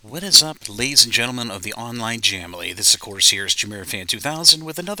What is up, ladies and gentlemen of the online Jamily? This, of course, here is Jamiroquai 2000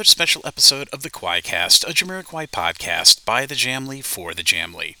 with another special episode of the QUAICast, a Jamiroquai podcast by the Jamily for the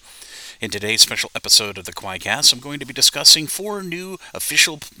Jamily. In today's special episode of the QUAICast, I'm going to be discussing 4 new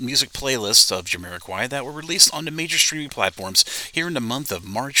official music playlists of Jamiroquai that were released on the major streaming platforms here in the month of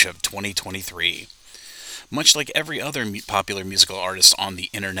March of 2023. Much like every other popular musical artist on the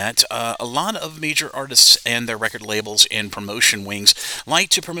internet, a lot of major artists and their record labels and promotion wings like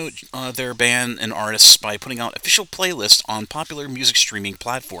to promote their band and artists by putting out official playlists on popular music streaming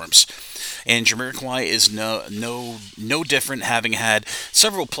platforms. And Jamiroquai is no different, having had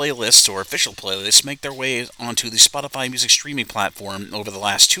several playlists or official playlists make their way onto the Spotify music streaming platform over the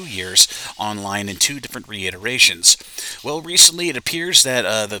last 2 years online in 2 different reiterations. Well, recently it appears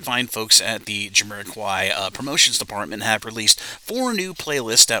that the fine folks at the Jamiroquai promotions department have released 4 new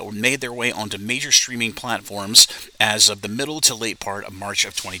playlists that made their way onto major streaming platforms as of the middle to late part of March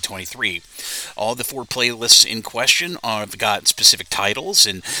of 2023. All the 4 playlists in question have got specific titles,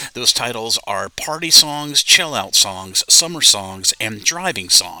 and those titles are party songs, chill out songs, summer songs, and driving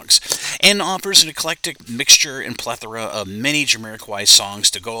songs, and offers an eclectic mixture and plethora of many Jamiroquai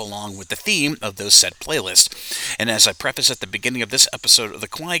songs to go along with the theme of those said playlists. And as I preface at the beginning of this episode of the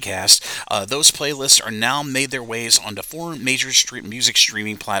QUAICast, those playlists are now made their ways onto 4 major music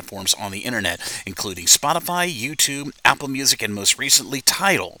streaming platforms on the internet, including Spotify, YouTube, Apple Music, and most recently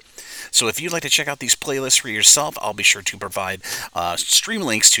TIDAL. So if you'd like to check out these playlists for yourself, I'll be sure to provide stream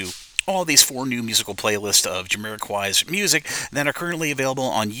links to all these 4 new musical playlists of Jamiroquai's music that are currently available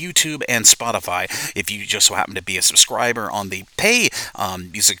on YouTube and Spotify. If you just so happen to be a subscriber on the pay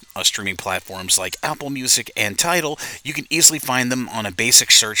music streaming platforms like Apple Music and Tidal, you can easily find them on a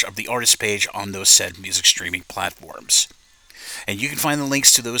basic search of the artist page on those said music streaming platforms. And you can find the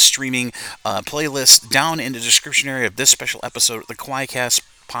links to those streaming playlists down in the description area of this special episode of the QUAICast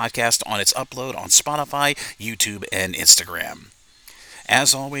podcast on its upload on Spotify, YouTube, and Instagram.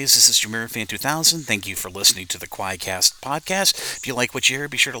 As always, this is Jamiroquai 2000. Thank you for listening to the QUAICast podcast. If you like what you hear,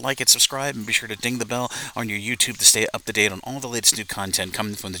 be sure to like and subscribe, and be sure to ding the bell on your YouTube to stay up to date on all the latest new content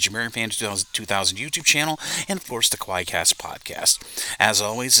coming from the Jamiroquai 2000 YouTube channel, and of course the QUAICast podcast. As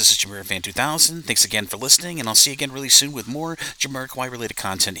always, this is Jamiroquai 2000. Thanks again for listening, and I'll see you again really soon with more Jamiroquai related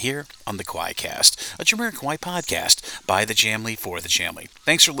content here on the QUAICast, a Jamiroquai podcast by the Jamily for the Jamily.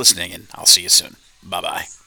 Thanks for listening, and I'll see you soon. Bye bye.